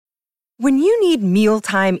When you need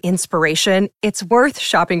mealtime inspiration, it's worth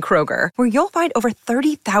shopping Kroger, where you'll find over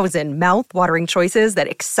 30,000 mouth-watering choices that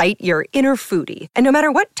excite your inner foodie. And no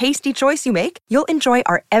matter what tasty choice you make, you'll enjoy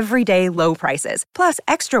our everyday low prices, plus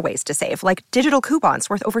extra ways to save, like digital coupons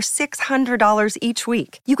worth over $600 each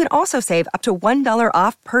week. You can also save up to $1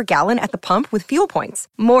 off per gallon at the pump with fuel points.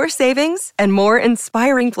 More savings and more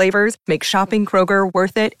inspiring flavors make shopping Kroger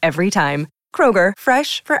worth it every time. Kroger,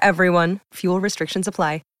 fresh for everyone. Fuel restrictions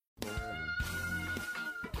apply.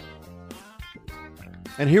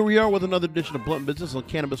 And here we are with another edition of Blunt Business on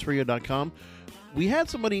CannabisRadio.com. We had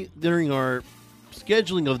somebody during our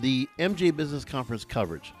scheduling of the MJ Business Conference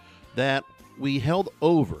coverage that we held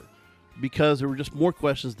over because there were just more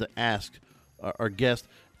questions to ask our guest.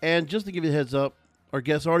 And just to give you a heads up, our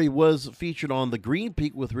guest already was featured on the Green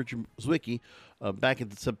Peak with Richard Zwicky back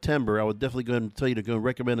in September. I would definitely go ahead and tell you to go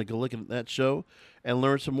recommend and go look at that show and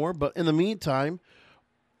learn some more. But in the meantime,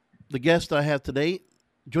 the guest I have today,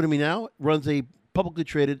 joining me now, runs a publicly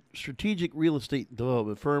traded strategic real estate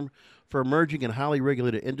development firm for emerging and highly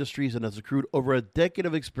regulated industries and has accrued over a decade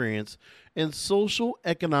of experience in social,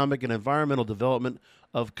 economic, and environmental development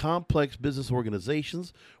of complex business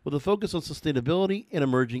organizations with a focus on sustainability in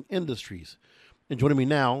emerging industries. And joining me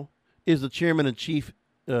now is the chairman and chief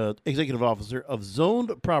executive officer of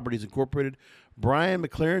Zoned Properties Incorporated, Brian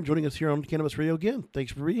McLaren, joining us here on Cannabis Radio again.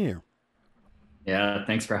 Thanks for being here. Yeah,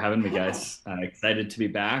 thanks for having me, guys. Excited to be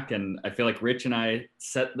back. And I feel like Rich and I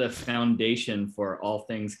set the foundation for all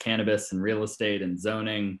things cannabis and real estate and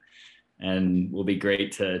zoning. And will be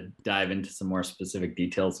great to dive into some more specific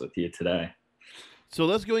details with you today. So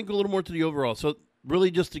let's go and go a little more to the overall. So really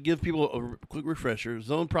just to give people a quick refresher,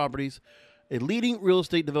 Zoned Properties, a leading real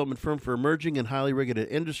estate development firm for emerging and highly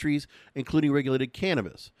regulated industries, including regulated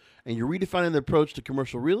cannabis. And you're redefining the approach to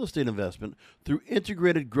commercial real estate investment through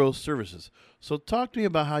integrated growth services. So talk to me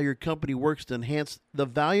about how your company works to enhance the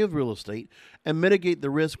value of real estate and mitigate the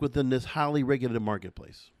risk within this highly regulated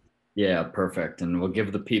marketplace. Yeah, perfect. And we'll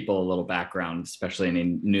give the people a little background, especially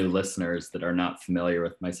any new listeners that are not familiar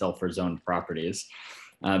with myself or Zoned Properties.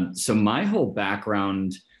 So my whole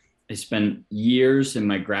background, I spent years in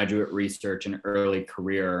my graduate research and early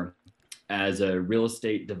career as a real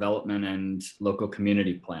estate development and local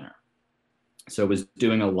community planner. So I was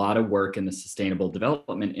doing a lot of work in the sustainable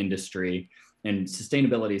development industry, and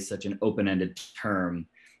sustainability is such an open-ended term.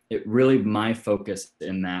 My focus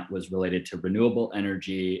in that was related to renewable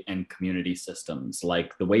energy and community systems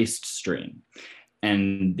like the waste stream.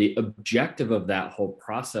 And the objective of that whole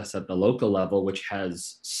process at the local level, which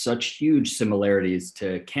has such huge similarities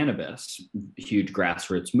to cannabis, huge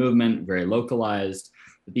grassroots movement, very localized.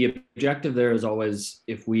 The objective there is always,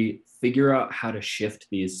 if we figure out how to shift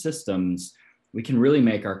these systems, we can really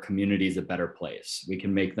make our communities a better place. We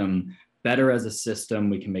can make them better as a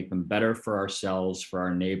system. We can make them better for ourselves, for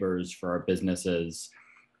our neighbors, for our businesses.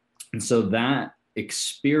 And so that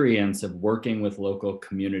experience of working with local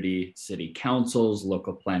community city councils,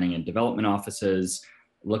 local planning and development offices,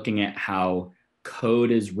 looking at how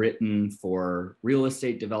code is written for real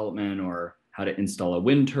estate development or how to install a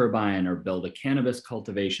wind turbine or build a cannabis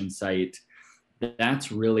cultivation site.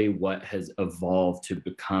 That's really what has evolved to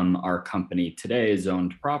become our company today,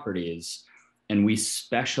 Zoned Properties. And we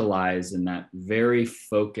specialize in that very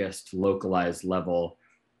focused, localized level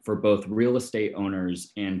for both real estate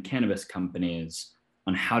owners and cannabis companies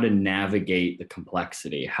on how to navigate the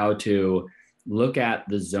complexity, how to look at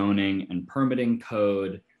the zoning and permitting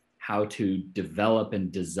code, how to develop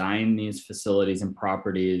and design these facilities and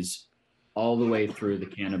properties all the way through the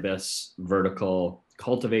cannabis vertical,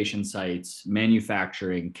 cultivation sites,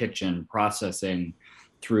 manufacturing, kitchen, processing,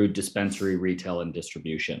 through dispensary, retail, and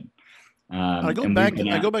distribution. I go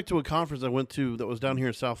back to a conference I went to that was down here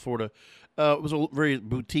in South Florida. It was a very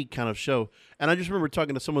boutique kind of show. And I just remember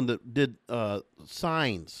talking to someone that did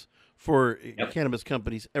signs for cannabis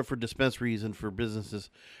companies and for dispensaries and for businesses.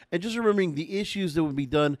 And just remembering the issues that would be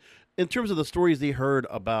done in terms of the stories they heard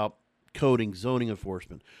about coding, zoning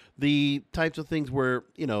enforcement, the types of things where,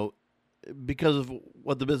 because of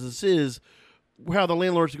what the business is, how the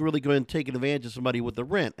landlords can really go and take advantage of somebody with the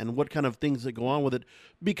rent and what kind of things that go on with it.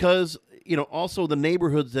 Because, also the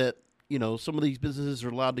neighborhoods that, some of these businesses are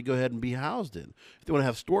allowed to go ahead and be housed in. If they want to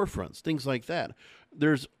have storefronts, things like that.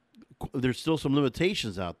 There's still some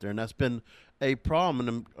limitations out there, and that's been a problem.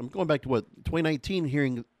 And I'm going back to 2019,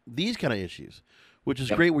 hearing these kind of issues, which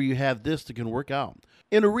is great where you have this that can work out.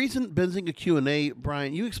 In a recent Benzinga Q&A,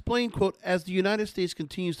 Brian, you explained, quote, as the United States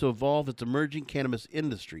continues to evolve its emerging cannabis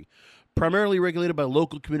industry, primarily regulated by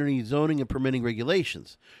local community zoning and permitting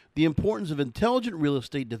regulations, the importance of intelligent real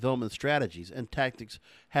estate development strategies and tactics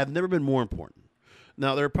have never been more important.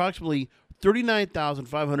 Now, there are approximately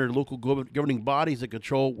 39,500 local governing bodies that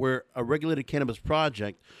control where a regulated cannabis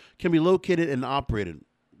project can be located and operated.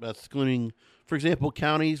 That's excluding, for example,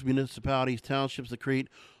 counties, municipalities, townships that create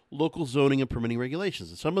local zoning and permitting regulations.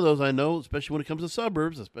 And some of those I know, especially when it comes to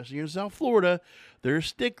suburbs, especially here in South Florida, they're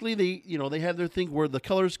strictly, they have their thing where the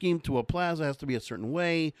color scheme to a plaza has to be a certain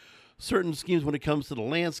way. Certain schemes when it comes to the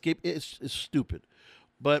landscape, it's stupid.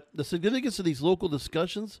 But the significance of these local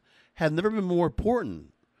discussions has never been more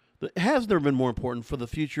important. It has never been more important for the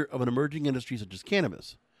future of an emerging industry such as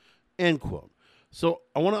cannabis. End quote. So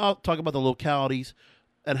I want to talk about the localities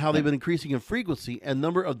and how they've been increasing in frequency and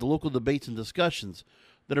number of the local debates and discussions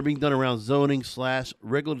that are being done around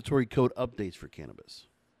zoning/regulatory code updates for cannabis.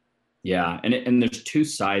 Yeah, and there's two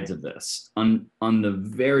sides of this. On the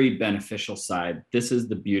very beneficial side, this is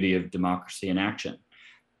the beauty of democracy in action.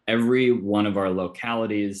 Every one of our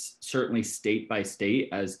localities, certainly state by state,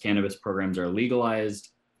 as cannabis programs are legalized,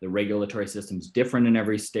 the regulatory system's different in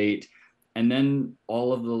every state. And then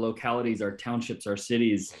all of the localities, our townships, our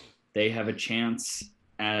cities, they have a chance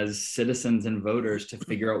as citizens and voters to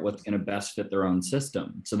figure out what's going to best fit their own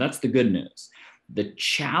system. So that's the good news. The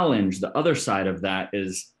challenge, the other side of that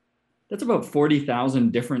is that's about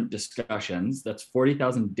 40,000 different discussions. That's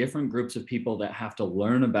 40,000 different groups of people that have to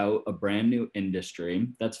learn about a brand new industry.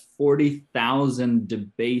 That's 40,000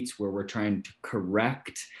 debates where we're trying to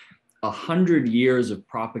correct 100 years of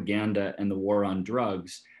propaganda and the war on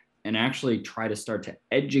drugs and actually try to start to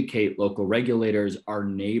educate local regulators, our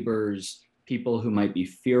neighbors, people who might be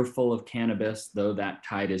fearful of cannabis, though that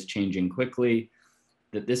tide is changing quickly,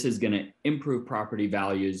 that this is going to improve property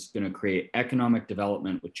values, going to create economic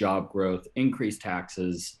development with job growth, increase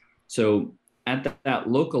taxes. So at that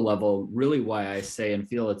local level, really why I say and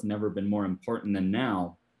feel it's never been more important than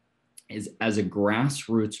now is as a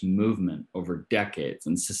grassroots movement over decades,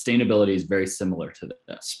 and sustainability is very similar to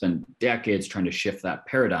this, spent decades trying to shift that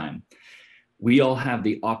paradigm. We all have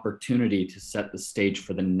the opportunity to set the stage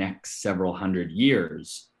for the next several hundred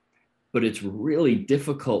years, but it's really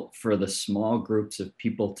difficult for the small groups of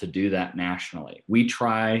people to do that nationally. We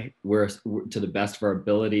try, we're to the best of our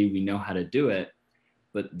ability, we know how to do it,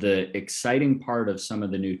 but the exciting part of some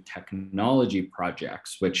of the new technology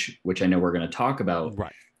projects, which I know we're going to talk about,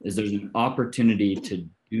 right, is there's an opportunity to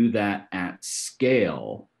do that at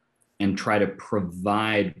scale and try to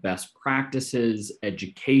provide best practices,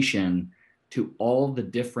 education to all the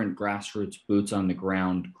different grassroots boots on the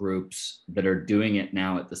ground groups that are doing it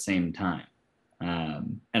now at the same time.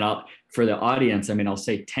 For the audience, I'll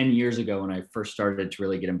say 10 years ago when I first started to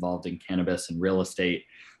really get involved in cannabis and real estate,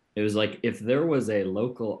 it was like if there was a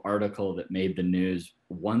local article that made the news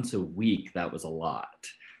once a week, that was a lot.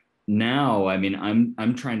 Now,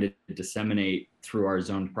 I'm trying to disseminate through our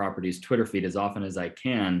Zoned Properties Twitter feed as often as I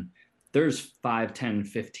can. There's 5, 10,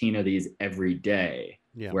 15 of these every day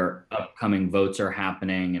where upcoming votes are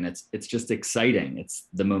happening. And it's just exciting. It's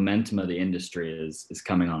the momentum of the industry is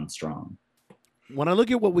coming on strong. When I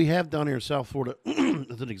look at what we have down here in South Florida,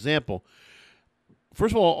 as an example,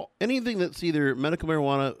 first of all, anything that's either medical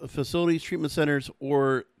marijuana facilities, treatment centers,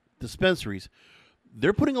 or dispensaries,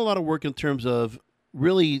 they're putting a lot of work in terms of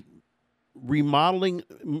really remodeling.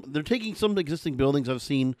 They're taking some existing buildings I've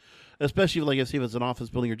seen, especially like I say if it's an office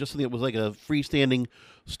building or just something that was like a freestanding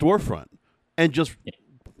storefront, and just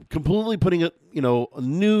completely putting a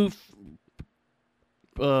new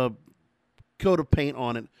coat of paint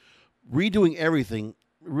on it, redoing everything,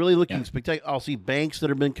 really looking spectacular. I'll see banks that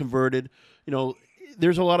have been converted.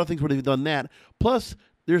 There's a lot of things where they've done that. Plus,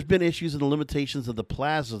 there's been issues and the limitations of the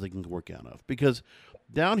plazas they can work out of, because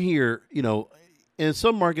down here, in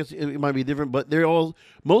some markets, it might be different, but they're all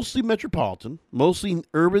mostly metropolitan, mostly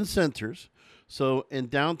urban centers. So in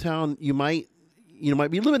downtown, you might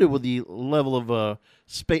be limited with the level of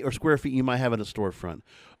space or square feet you might have in a storefront.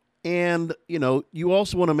 And, you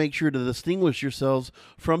also want to make sure to distinguish yourselves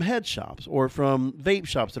from head shops or from vape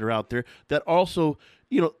shops that are out there that also,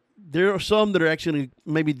 there are some that are actually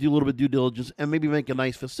maybe do a little bit of due diligence and maybe make a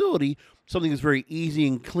nice facility, something that's very easy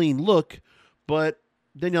and clean look, but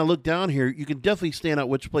then you look down here, you can definitely stand out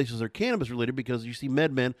which places are cannabis related, because you see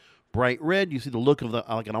MedMen, bright red. You see the look of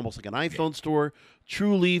almost like an iPhone store.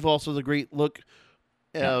 True Leaf also has a great look.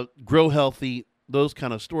 Grow Healthy, those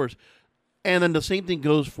kind of stores. And then the same thing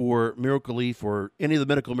goes for Miracle Leaf or any of the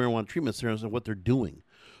medical marijuana treatment centers and what they're doing.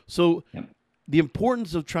 So the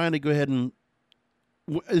importance of trying to go ahead and,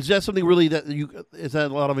 is that something really is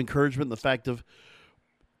that a lot of encouragement, the fact of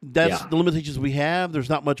that's the limitations we have? There's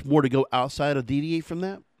not much more to go outside of deviate from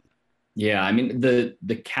that? Yeah,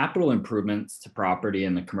 the capital improvements to property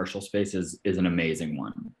in the commercial space is an amazing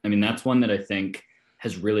one. That's one that I think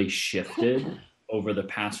has really shifted over the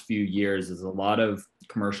past few years is a lot of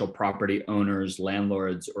commercial property owners,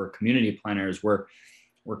 landlords, or community planners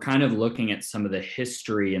we're kind of looking at some of the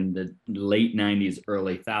history in the late 90s,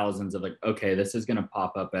 early thousands of like, okay, this is going to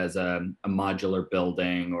pop up as a modular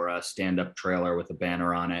building or a stand-up trailer with a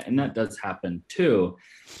banner on it. And that does happen too.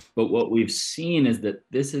 But what we've seen is that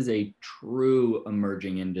this is a true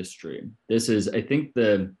emerging industry. This is, I think,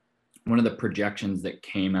 one of the projections that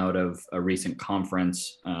came out of a recent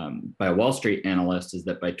conference by a Wall Street analyst is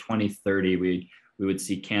that by 2030, we would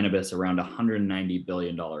see cannabis around $190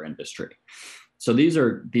 billion industry. So these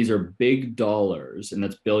are big dollars, and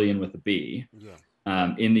that's billion with a B,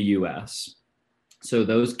 in the US. So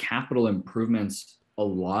those capital improvements, a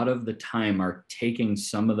lot of the time, are taking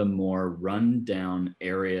some of the more rundown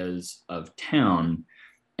areas of town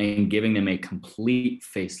and giving them a complete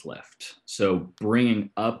facelift. So bringing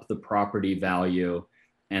up the property value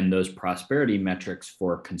and those prosperity metrics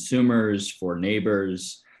for consumers, for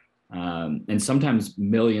neighbors, and sometimes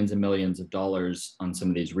millions and millions of dollars on some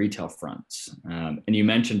of these retail fronts. And you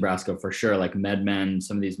mentioned, Brasco, for sure, like MedMen,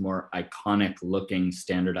 some of these more iconic looking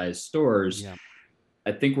standardized stores. Yeah.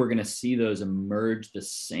 I think we're going to see those emerge the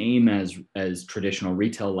same as traditional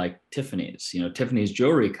retail, like Tiffany's. You know, Tiffany's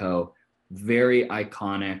Jewelry Co., very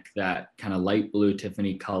iconic. That kind of light blue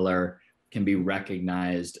Tiffany color can be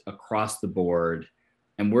recognized across the board.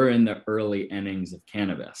 And we're in the early innings of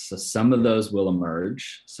cannabis. So some of those will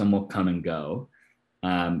emerge, some will come and go.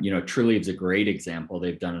 True Leave's a great example.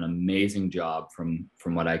 They've done an amazing job from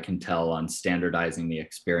what I can tell on standardizing the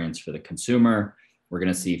experience for the consumer. We're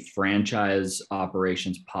going to see franchise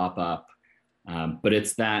operations pop up. But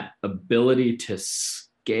it's that ability to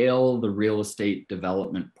scale the real estate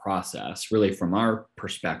development process, really from our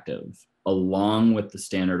perspective, along with the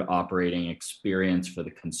standard operating experience for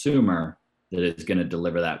the consumer, that is going to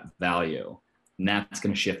deliver that value. And that's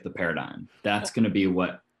going to shift the paradigm. That's going to be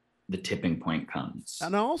what the tipping point comes.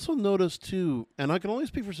 And I also noticed too, and I can only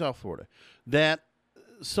speak for South Florida, that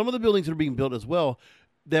some of the buildings that are being built as well,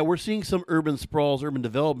 that we're seeing some urban sprawls, urban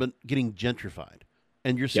development getting gentrified.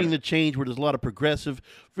 And you're seeing the change where there's a lot of progressive,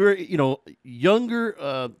 very,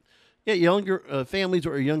 younger families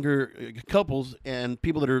or younger couples and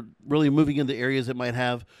people that are really moving into areas that might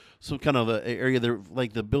have some kind of an area that,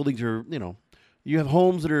 like, the buildings are, you have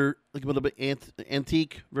homes that are like a little bit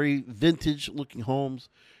antique, very vintage looking homes,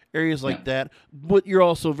 areas like that. But you're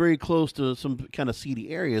also very close to some kind of seedy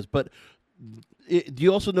areas. But do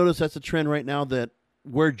you also notice that's a trend right now, that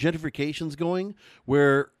where gentrification's going,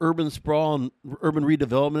 where urban sprawl and urban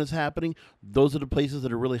redevelopment is happening, those are the places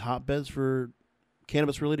that are really hotbeds for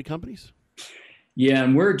cannabis-related companies? Yeah,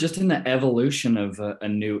 and we're just in the evolution of a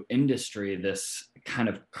new industry, this kind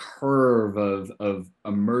of curve of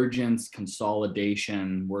emergence,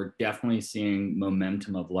 consolidation. We're definitely seeing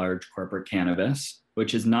momentum of large corporate cannabis,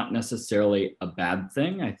 which is not necessarily a bad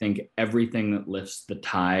thing. I think everything that lifts the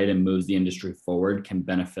tide and moves the industry forward can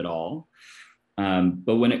benefit all.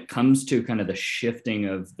 But when it comes to kind of the shifting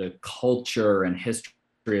of the culture and history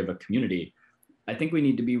of a community, I think we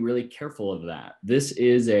need to be really careful of that. This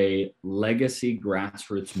is a legacy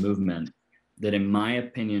grassroots movement that, in my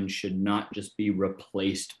opinion, should not just be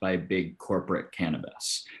replaced by big corporate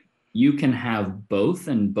cannabis. You can have both,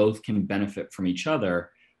 and both can benefit from each other.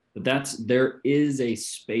 But there is a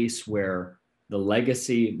space where the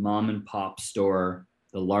legacy mom and pop store,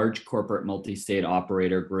 the large corporate multi-state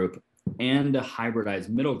operator group, and a hybridized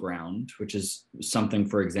middle ground, which is something,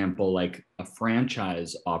 for example, like a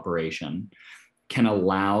franchise operation, can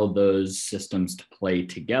allow those systems to play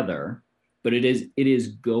together. But it is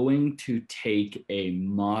going to take a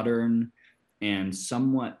modern and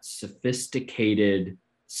somewhat sophisticated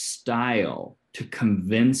style to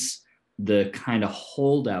convince the kind of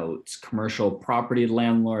holdouts, commercial property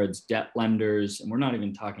landlords, debt lenders, and we're not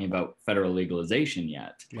even talking about federal legalization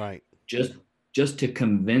yet. Right. Just to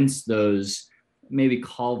convince those, maybe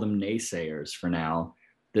call them naysayers for now,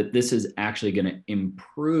 that this is actually going to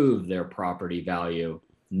improve their property value,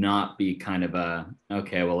 not be kind of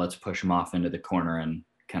okay, well, let's push them off into the corner and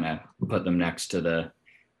kind of put them next to the,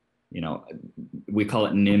 we call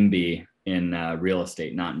it NIMBY in real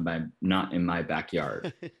estate, not in my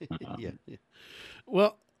backyard. Yeah.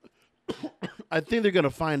 Well, I think they're going to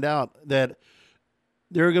find out that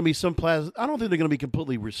there are going to be some plazas. I don't think they're going to be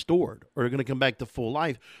completely restored or they're going to come back to full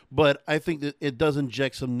life, but I think that it does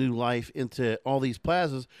inject some new life into all these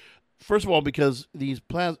plazas. First of all, because these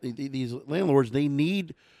landlords, they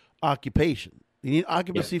need occupation. They need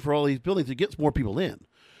occupancy for all these buildings. It gets more people in.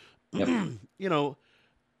 Yep.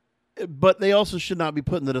 But they also should not be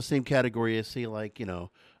put into the same category as, say, like,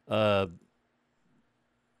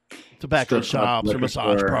 tobacco shops or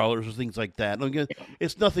massage parlors or things like that. And again,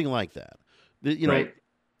 it's nothing like that.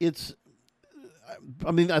 It's.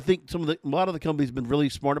 I mean, I think a lot of the companies have been really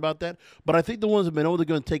smart about that, but I think the ones that have been able to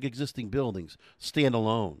go and take existing buildings, stand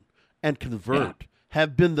alone, and convert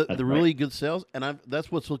have been the really good sales, and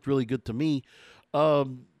that's what's looked really good to me,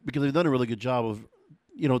 because they've done a really good job of,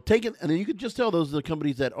 taking, and then you can just tell those are the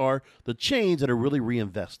companies that are the chains that are really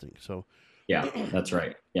reinvesting. So. Yeah, that's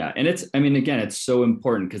right. Yeah. And again, it's so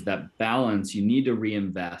important because that balance, you need to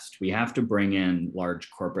reinvest. We have to bring in large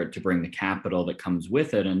corporate to bring the capital that comes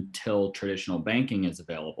with it until traditional banking is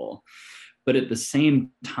available. But at the same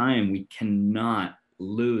time, we cannot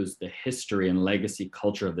lose the history and legacy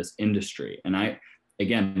culture of this industry. And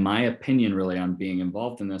again, my opinion really on being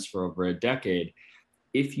involved in this for over a decade,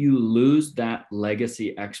 if you lose that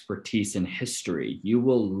legacy expertise and history, you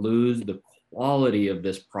will lose the quality of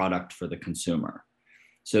this product for the consumer.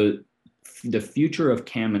 So the future of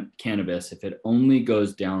cannabis, if it only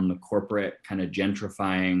goes down the corporate kind of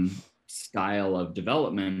gentrifying style of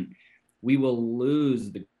development, we will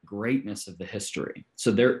lose the greatness of the history.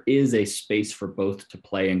 So there is a space for both to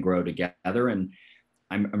play and grow together. And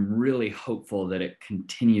I'm really hopeful that it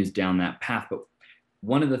continues down that path. But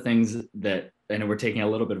one of the things that, and we're taking a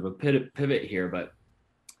little bit of a pivot here, but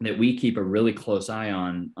that we keep a really close eye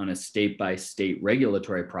on a state-by-state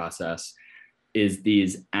regulatory process is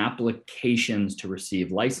these applications to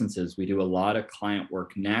receive licenses. We do a lot of client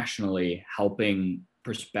work nationally, helping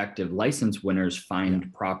prospective license winners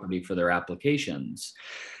find property for their applications.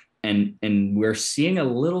 And we're seeing a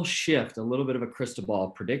little shift, a little bit of a crystal ball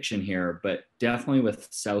prediction here, but definitely with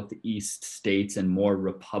Southeast states and more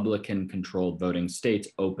Republican-controlled voting states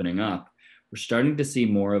opening up, we're starting to see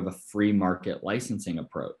more of a free market licensing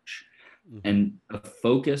approach. And a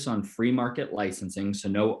focus on free market licensing, so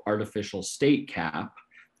no artificial state cap,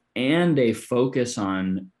 and a focus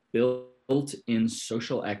on built-in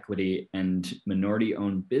social equity and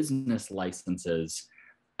minority-owned business licenses.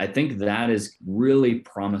 I think that is really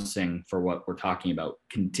promising for what we're talking about,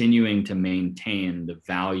 continuing to maintain the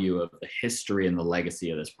value of the history and the legacy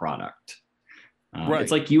of this product. Right.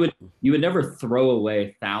 It's like you would never throw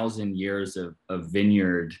away 1,000 years of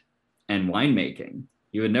vineyard and winemaking.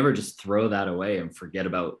 You would never just throw that away and forget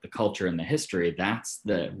about the culture and the history. That's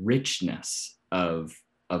the richness of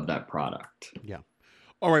that product. Yeah.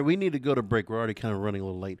 All right, we need to go to break. We're already kind of running a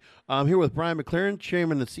little late. I'm here with Brian McLaren,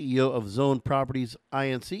 Chairman and CEO of Zone Properties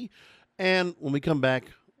Inc. And when we come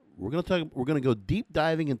back, we're going to go deep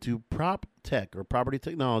diving into prop tech or property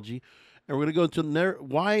technology. And we're going to go into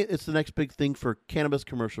why it's the next big thing for cannabis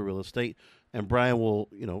commercial real estate. And Brian will,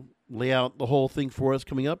 lay out the whole thing for us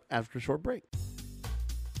coming up after a short break.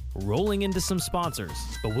 Rolling into some sponsors,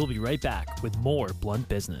 but we'll be right back with more Blunt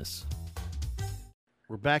Business.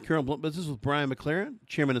 We're back here on Blunt Business with Brian McLaren,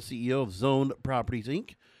 Chairman and CEO of Zone Properties,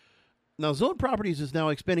 Inc. Now, Zone Properties is now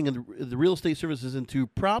expanding the real estate services into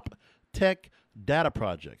prop tech data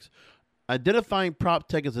projects, identifying prop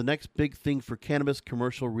tech as the next big thing for cannabis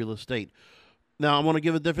commercial real estate. Now, I want to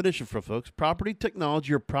give a definition for folks. Property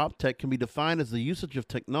technology or prop tech can be defined as the usage of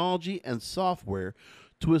technology and software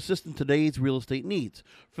to assist in today's real estate needs.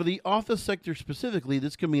 For the office sector specifically,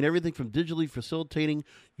 this can mean everything from digitally facilitating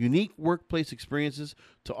unique workplace experiences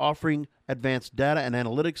to offering advanced data and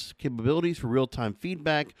analytics capabilities for real-time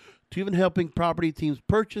feedback to even helping property teams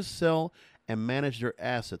purchase, sell, and manage their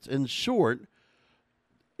assets. In short,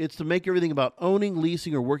 it's to make everything about owning,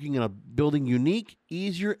 leasing, or working in a building unique,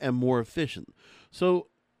 easier, and more efficient. So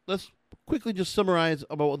let's quickly just summarize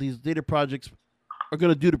about what these data projects are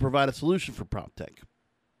going to do to provide a solution for prop tech.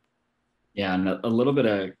 Yeah, and a little bit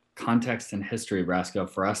of context and history, Brasco,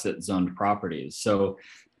 for us at Zoned Properties. So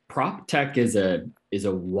prop tech is a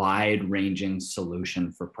wide-ranging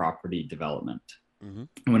solution for property development. Mm-hmm.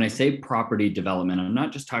 And when I say property development, I'm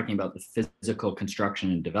not just talking about the physical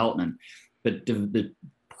construction and development, but the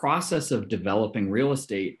process of developing real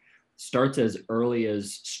estate starts as early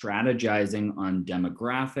as strategizing on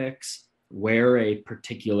demographics, where a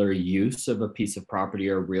particular use of a piece of property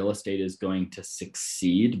or real estate is going to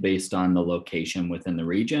succeed based on the location within the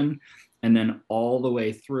region, and then all the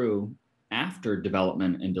way through after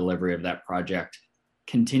development and delivery of that project,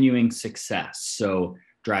 continuing success. So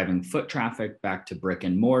driving foot traffic back to brick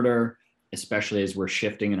and mortar, especially as we're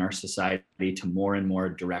shifting in our society to more and more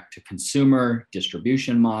direct to consumer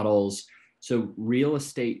distribution models. So real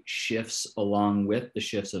estate shifts along with the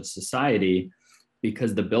shifts of society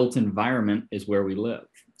because the built environment is where we live.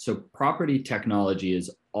 So property technology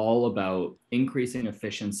is all about increasing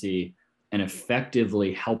efficiency and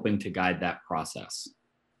effectively helping to guide that process.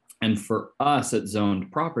 And for us at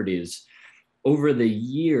Zoned Properties, over the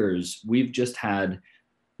years, we've just had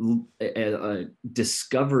a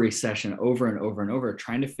discovery session over and over and over,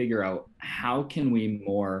 trying to figure out how can we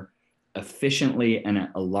more efficiently and at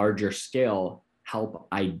a larger scale help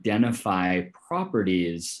identify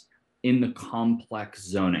properties in the complex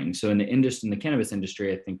zoning. So in the cannabis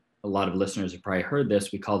industry, I think a lot of listeners have probably heard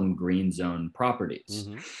this. We call them green zone properties.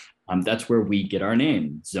 That's where we get our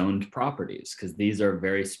name, zoned properties, because these are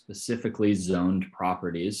very specifically zoned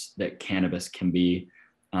properties that cannabis can be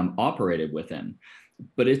operated within.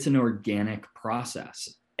 But it's an organic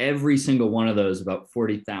process. Every single one of those, about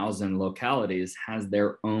 40,000 localities, has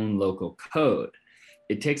their own local code.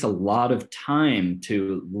 It takes a lot of time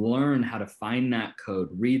to learn how to find that code,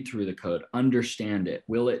 read through the code, understand it.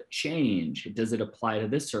 Will it change? Does it apply to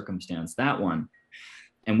this circumstance, that one?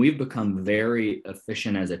 And we've become very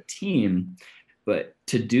efficient as a team, but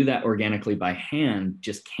to do that organically by hand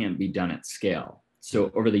just can't be done at scale.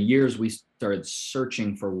 So over the years, we started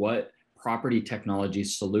searching for what property technology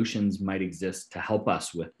solutions might exist to help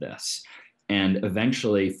us with this. And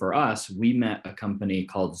eventually for us, we met a company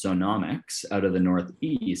called Zonomics out of the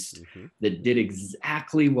Northeast that did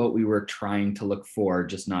exactly what we were trying to look for,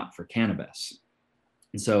 just not for cannabis.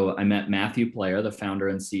 And so I met Matthew Player, the founder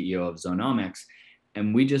and CEO of Zonomics,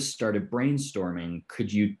 and we just started brainstorming,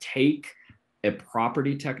 could you take a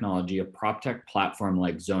property technology, a prop tech platform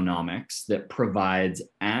like Zonomics that provides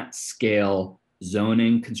at scale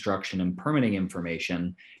zoning, construction, and permitting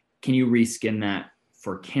information, can you reskin that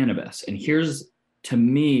for cannabis? And here's, to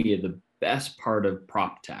me, the best part of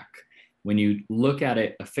prop tech. When you look at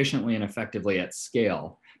it efficiently and effectively at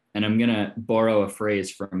scale, and I'm going to borrow a phrase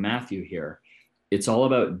from Matthew here, it's all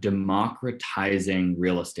about democratizing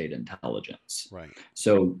real estate intelligence. Right.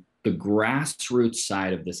 So the grassroots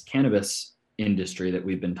side of this cannabis industry that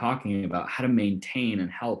we've been talking about, how to maintain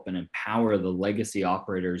and help and empower the legacy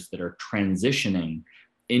operators that are transitioning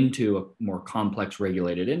into a more complex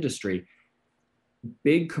regulated industry.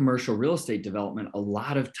 Big commercial real estate development, a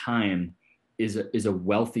lot of time is a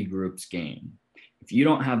wealthy group's game. If you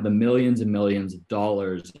don't have the millions and millions of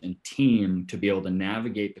dollars and team to be able to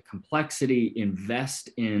navigate the complexity,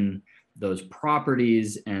 invest in those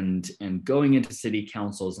properties and going into city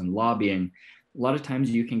councils and lobbying, a lot of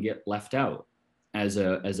times you can get left out as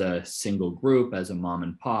a single group, as a mom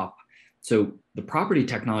and pop. So the property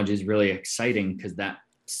technology is really exciting because that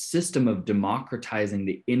system of democratizing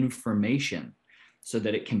the information so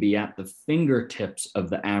that it can be at the fingertips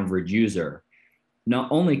of the average user.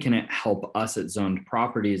 Not only can it help us at Zoned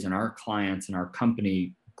Properties and our clients and our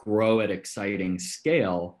company grow at exciting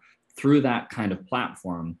scale through that kind of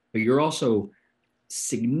platform, but you're also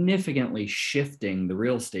significantly shifting the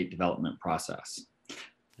real estate development process.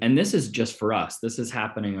 And this is just for us. This is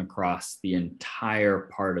happening across the entire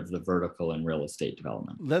part of the vertical in real estate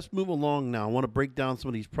development. Let's move along now. I want to break down some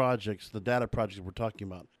of these projects, the data projects we're talking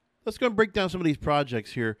about. Let's go and break down some of these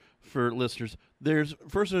projects here for listeners. There's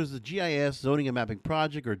the GIS, Zoning and Mapping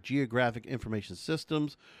Project, or Geographic Information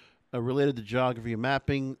Systems. Related to geography and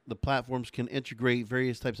mapping, the platforms can integrate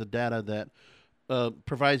various types of data that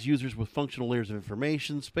provides users with functional layers of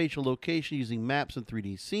information, spatial location using maps and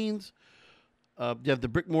 3D scenes. You have the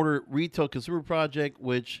Brick Mortar Retail Consumer Project,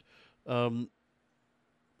 which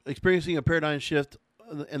experiencing a paradigm shift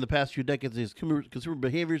in the past few decades as consumer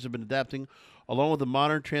behaviors have been adapting along with the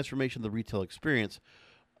modern transformation of the retail experience.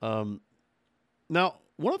 Now,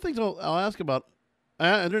 one of the things I'll ask about,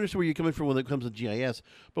 I understand where you're coming from when it comes to GIS,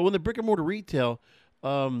 but when the brick and mortar retail,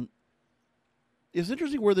 it's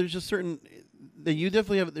interesting where there's just certain that you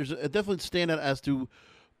definitely have. There's a definite standout as to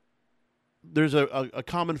there's a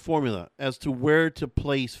common formula as to where to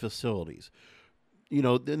place facilities. You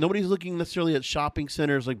know, nobody's looking necessarily at shopping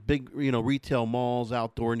centers like big, retail malls,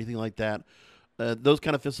 outdoor, anything like that. Those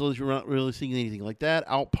kind of facilities, we're not really seeing anything like that.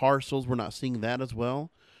 Out parcels, we're not seeing that as well.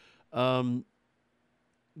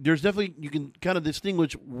 There's definitely, you can kind of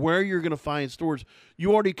distinguish where you're going to find stores.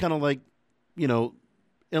 You already kind of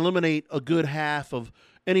eliminate a good half of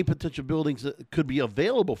any potential buildings that could be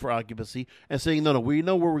available for occupancy and saying, no, we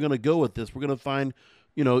know where we're going to go with this. We're going to find,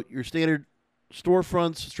 your standard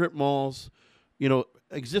storefronts, strip malls,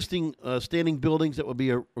 existing standing buildings that would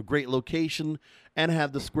be a great location and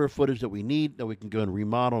have the square footage that we need that we can go and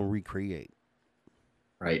remodel and recreate.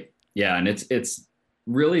 Right. Yeah. And it's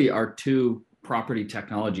really our two property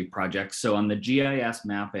technology projects. So on the GIS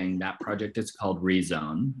mapping, that project is called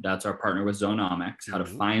Rezone. That's our partner with Zonomics, how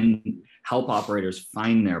to help operators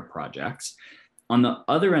find their projects. On the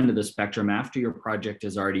other end of the spectrum, after your project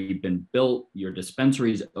has already been built, your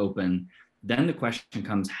dispensary is open, then the question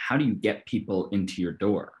comes, how do you get people into your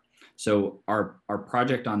door? So our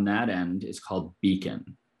project on that end is called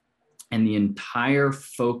Beacon. And the entire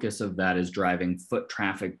focus of that is driving foot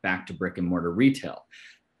traffic back to brick and mortar retail.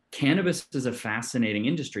 Cannabis is a fascinating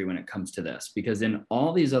industry when it comes to this, because in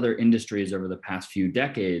all these other industries over the past few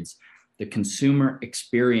decades, the consumer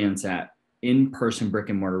experience at in-person brick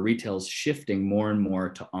and mortar retail is shifting more and more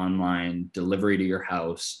to online delivery to your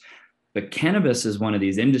house. But cannabis is one of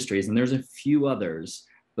these industries, and there's a few others,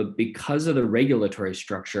 but because of the regulatory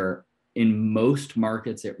structure, in most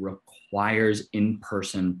markets, it requires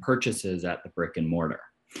in-person purchases at the brick and mortar.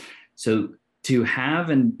 So to have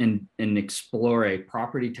and explore a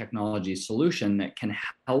property technology solution that can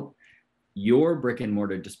help your brick and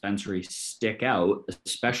mortar dispensary stick out,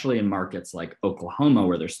 especially in markets like Oklahoma,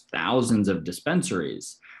 where there's thousands of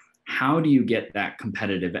dispensaries, how do you get that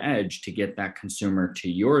competitive edge to get that consumer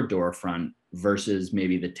to your doorfront versus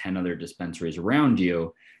maybe the 10 other dispensaries around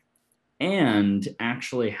you, and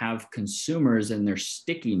actually have consumers and their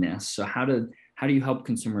stickiness? So how do you help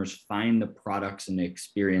consumers find the products and the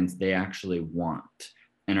experience they actually want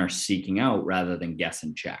and are seeking out rather than guess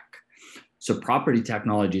and check? So property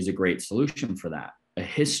technology is a great solution for that. A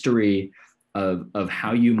history of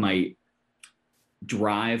how you might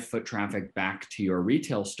drive foot traffic back to your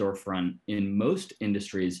retail storefront in most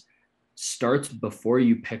industries starts before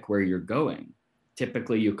you pick where you're going.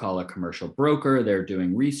 Typically, you call a commercial broker, they're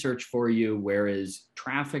doing research for you. Where is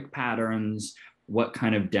traffic patterns? What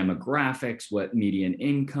kind of demographics? What median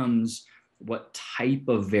incomes? What type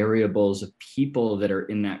of variables of people that are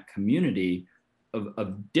in that community,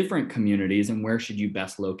 of different communities, and where should you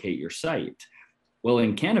best locate your site? Well,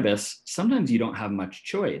 in cannabis, sometimes you don't have much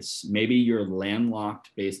choice. Maybe you're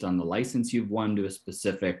landlocked based on the license you've won to a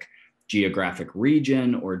specific geographic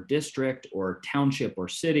region or district or township or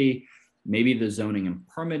city. Maybe the zoning and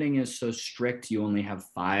permitting is so strict, you only have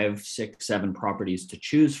 5, 6, 7 properties to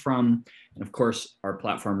choose from. And of course, our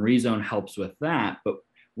platform Rezone helps with that. But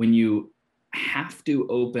when you have to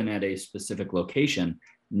open at a specific location,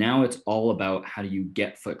 now it's all about how do you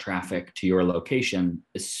get foot traffic to your location,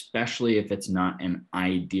 especially if it's not an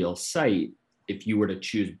ideal site, if you were to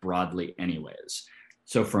choose broadly anyways.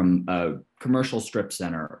 So from a commercial strip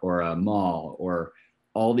center or a mall or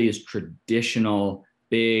all these traditional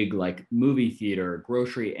big like movie theater,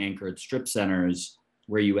 grocery anchored strip centers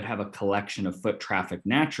where you would have a collection of foot traffic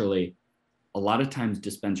naturally, a lot of times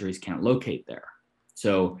dispensaries can't locate there.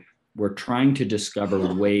 So we're trying to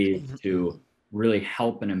discover ways to really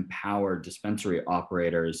help and empower dispensary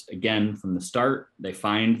operators. Again, from the start, they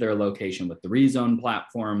find their location with the Rezone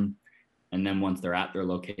platform. And then once they're at their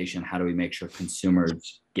location, how do we make sure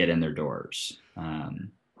consumers get in their doors?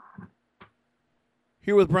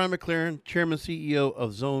 Here with Brian McLaren, Chairman CEO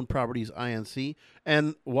of Zone Properties Inc.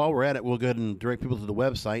 And while we're at it, we'll go ahead and direct people to the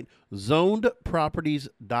website,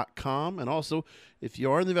 zonedproperties.com. And also, if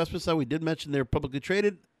you are in the investment side, we did mention they're publicly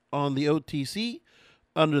traded on the OTC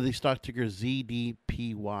under the stock ticker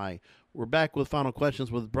ZDPY. We're back with final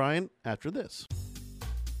questions with Brian after this.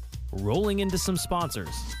 Rolling into some sponsors,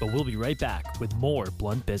 but we'll be right back with more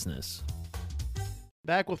Blunt Business.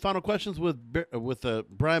 Back with final questions with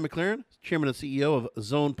Brian McLaren, Chairman and CEO of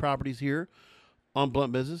Zone Properties here on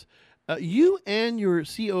Blunt Business. You and your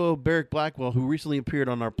COO, Barrick Blackwell, who recently appeared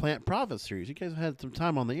on our Plant Profit series, you guys had some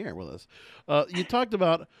time on the air with us. You talked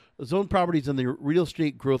about Zone Properties and the real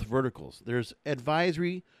estate growth verticals. There's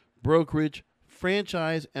advisory, brokerage,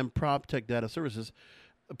 franchise, and prop tech data services,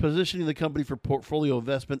 positioning the company for portfolio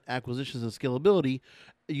investment, acquisitions, and scalability.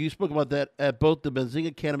 You spoke about that at both the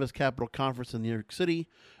Benzinga Cannabis Capital Conference in New York City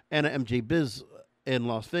and at MJ Biz in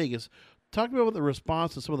Las Vegas. Talk about the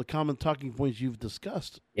response to some of the common talking points you've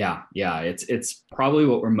discussed. Yeah. It's probably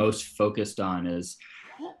what we're most focused on is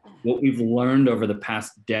what we've learned over the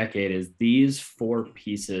past decade is these 4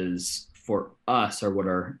 pieces for us are what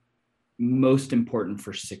are most important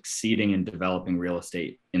for succeeding in developing real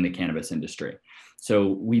estate in the cannabis industry. So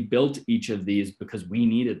we built each of these because we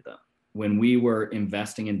needed them. When we were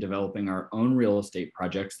investing in developing our own real estate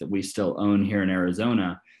projects that we still own here in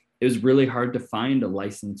Arizona, it was really hard to find a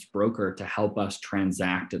licensed broker to help us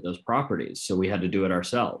transact at those properties. So we had to do it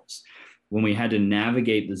ourselves. When we had to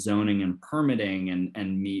navigate the zoning and permitting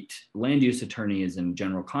and meet land use attorneys and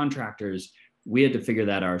general contractors, we had to figure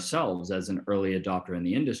that ourselves as an early adopter in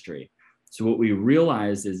the industry. So what we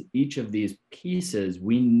realized is each of these pieces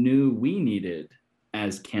we knew we needed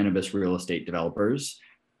as cannabis real estate developers.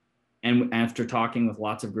 And after talking with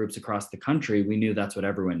lots of groups across the country, we knew that's what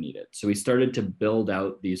everyone needed. So we started to build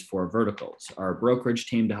out these 4 verticals: our brokerage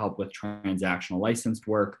team to help with transactional licensed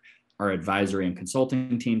work, our advisory and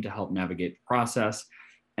consulting team to help navigate the process,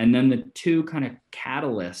 and then the 2 kind of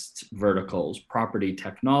catalyst verticals, property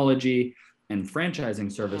technology and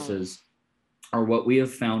franchising services, are what we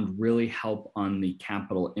have found really help on the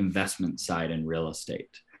capital investment side in real estate.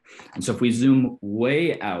 And so if we zoom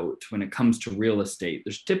way out when it comes to real estate,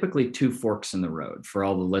 there's typically two forks in the road for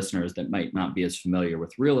all the listeners that might not be as familiar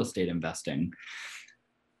with real estate investing.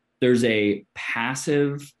 There's a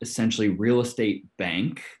passive, essentially real estate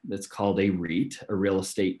bank that's called a REIT, a real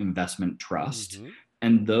estate investment trust. Mm-hmm.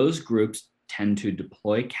 And those groups tend to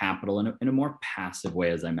deploy capital in a more passive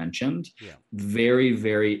way, as I mentioned. Yeah. Very,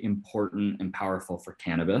 very important and powerful for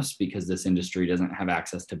cannabis because this industry doesn't have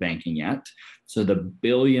access to banking yet. So the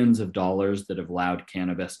billions of dollars that have allowed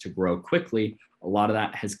cannabis to grow quickly, a lot of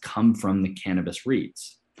that has come from the cannabis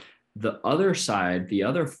REITs. The other side, the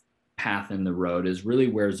other path in the road is really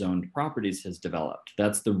where Zoned Properties has developed.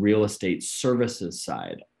 That's the real estate services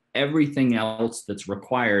side. Everything else that's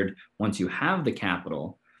required once you have the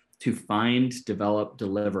capital to find, develop,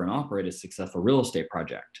 deliver, and operate a successful real estate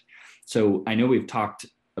project. So I know we've talked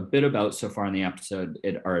a bit about so far in the episode,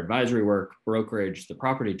 our advisory work, brokerage, the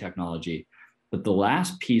property technology, but the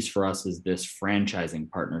last piece for us is this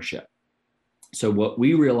franchising partnership. So what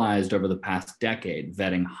we realized over the past decade,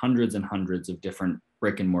 vetting hundreds and hundreds of different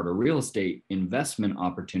brick and mortar real estate investment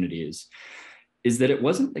opportunities, is that it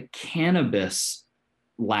wasn't the cannabis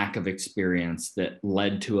lack of experience that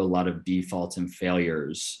led to a lot of defaults and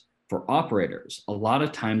failures for operators. A lot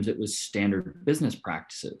of times it was standard business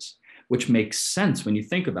practices, which makes sense when you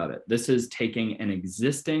think about it. This is taking an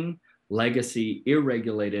existing legacy,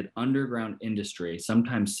 irregulated underground industry,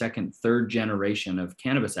 sometimes second, third generation of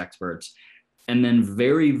cannabis experts, and then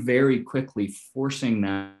very, very quickly forcing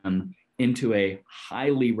them into a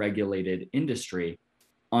highly regulated industry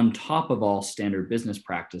on top of all standard business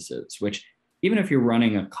practices, which even if you're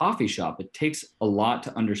running a coffee shop, it takes a lot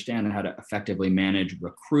to understand how to effectively manage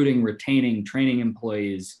recruiting, retaining, training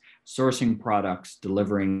employees, sourcing products,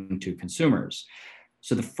 delivering to consumers.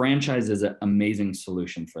 So the franchise is an amazing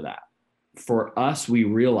solution for that. For us, we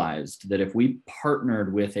realized that if we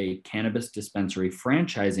partnered with a cannabis dispensary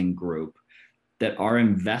franchising group, that our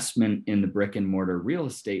investment in the brick and mortar real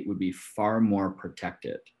estate would be far more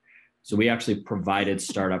protected. So we actually provided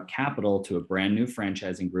startup capital to a brand new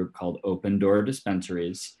franchising group called Open Door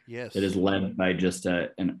Dispensaries. Yes. That is led by just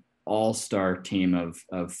an all-star team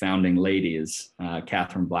of founding ladies,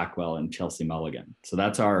 Catherine Blackwell and Chelsea Mulligan. So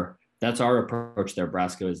that's our approach there,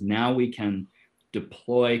 Brasco, is now we can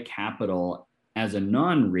deploy capital as a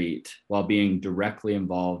non-REIT while being directly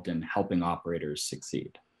involved in helping operators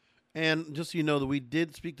succeed. And just so you know that we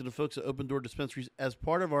did speak to the folks at Open Door Dispensaries as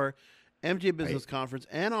part of our MJ Business Conference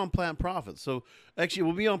and on Plant Profits. So actually,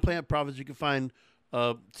 we'll be on Plant Profits. You can find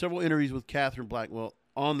several interviews with Catherine Blackwell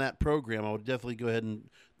on that program. I would definitely go ahead and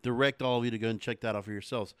direct all of you to go and check that out for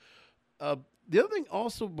yourselves. The other thing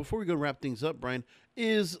also, before we go and wrap things up, Brian,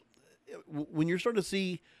 is when you're starting to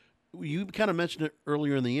see, you kind of mentioned it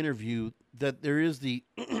earlier in the interview, that there is the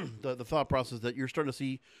thought process that you're starting to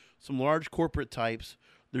see some large corporate types.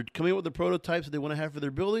 They're coming up with the prototypes that they want to have for their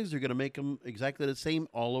buildings. They're going to make them exactly the same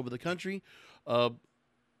all over the country.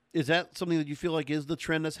 Is that something that you feel like is the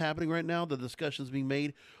trend that's happening right now? The discussions being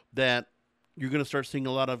made that you're going to start seeing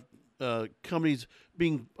a lot of companies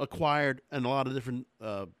being acquired and a lot of different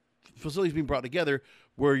facilities being brought together,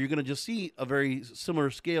 where you're going to just see a very similar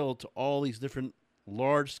scale to all these different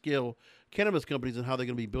large-scale cannabis companies and how they're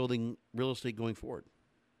going to be building real estate going forward.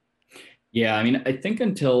 Yeah, I mean, I think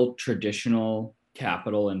until traditional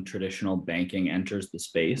capital and traditional banking enters the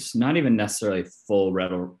space, not even necessarily full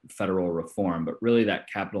federal reform, but really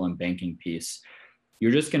that capital and banking piece,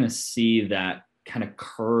 you're just going to see that kind of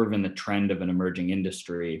curve in the trend of an emerging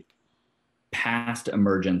industry past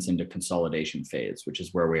emergence into consolidation phase, which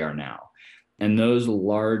is where we are now. And those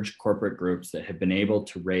large corporate groups that have been able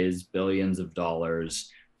to raise billions of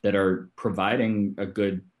dollars that are providing a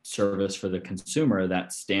good service for the consumer,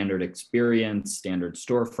 that standard experience, standard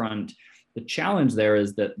storefront. The challenge there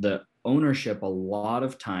is that the ownership a lot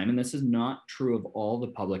of time, and this is not true of all the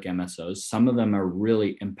public MSOs, some of them are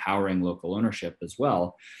really empowering local ownership as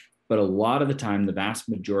well, but a lot of the time, the vast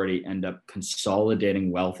majority end up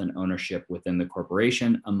consolidating wealth and ownership within the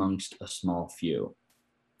corporation amongst a small few.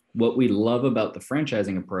 What we love about the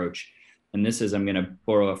franchising approach, and this is, I'm going to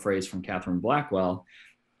borrow a phrase from Catherine Blackwell,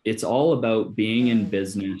 it's all about being in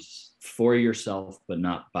business for yourself, but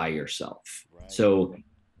not by yourself. Right. So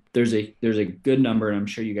there's a good number, and I'm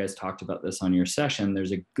sure you guys talked about this on your session,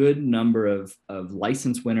 there's a good number of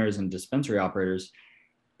license winners and dispensary operators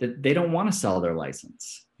that they don't want to sell their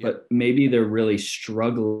license, but maybe they're really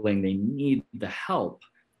struggling, they need the help.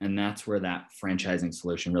 And that's where that franchising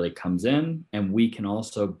solution really comes in. And we can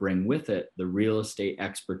also bring with it the real estate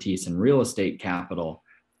expertise and real estate capital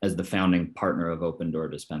as the founding partner of Open Door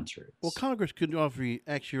Dispensaries. Well, Congress could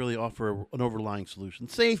actually really offer an overlying solution.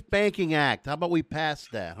 Safe Banking Act. How about we pass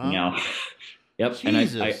that, huh? No. Yep.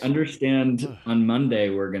 Jesus. And I understand on Monday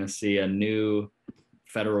we're going to see a new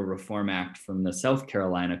federal reform act from the South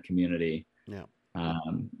Carolina community,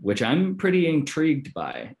 which I'm pretty intrigued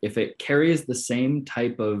by. If it carries the same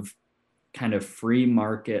type of kind of free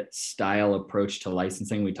market style approach to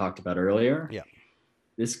licensing we talked about earlier,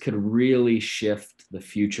 this could really shift the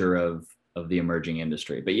future of the emerging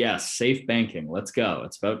industry. But yes, safe banking. Let's go.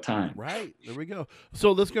 It's about time. Right. There we go.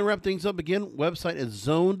 So let's go wrap things up again. Website is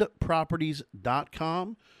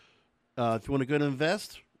zonedproperties.com. If you want to go and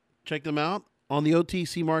invest, check them out. On the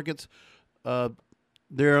OTC markets,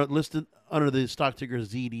 they're listed under the stock ticker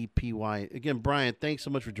ZDPY. Again, Brian, thanks so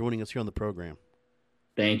much for joining us here on the program.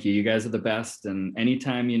 Thank you. You guys are the best. And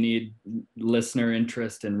anytime you need listener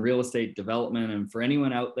interest in real estate development, and for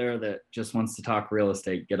anyone out there that just wants to talk real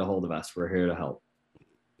estate, get a hold of us. We're here to help.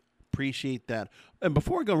 Appreciate that. And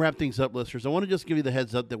before we go wrap things up, listeners, I want to just give you the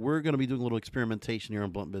heads up that we're going to be doing a little experimentation here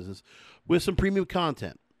on Blunt Business with some premium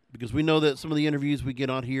content, because we know that some of the interviews we get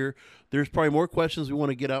on here, there's probably more questions we want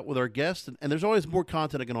to get out with our guests, and there's always more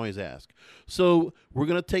content I can always ask. So we're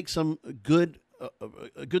going to take some good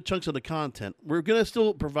chunks of the content. We're going to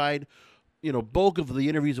still provide, bulk of the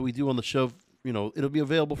interviews that we do on the show. It'll be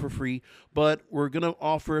available for free, but we're going to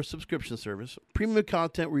offer a subscription service, premium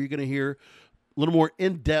content, where you're going to hear a little more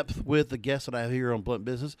in-depth with the guests that I have here on Blunt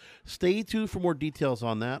Business. Stay tuned for more details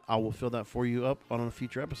on that. I will fill that for you up on a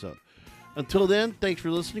future episode. Until then, thanks for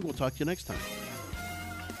listening. We'll talk to you next time.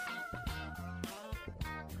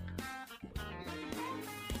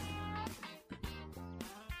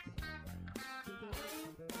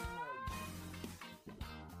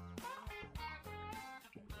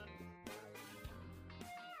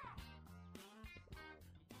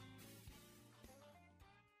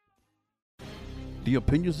 The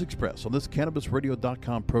opinions expressed on this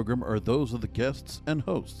CannabisRadio.com program are those of the guests and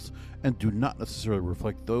hosts and do not necessarily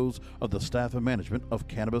reflect those of the staff and management of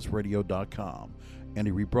CannabisRadio.com.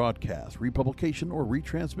 Any rebroadcast, republication, or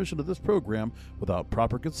retransmission of this program without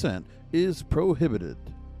proper consent is prohibited.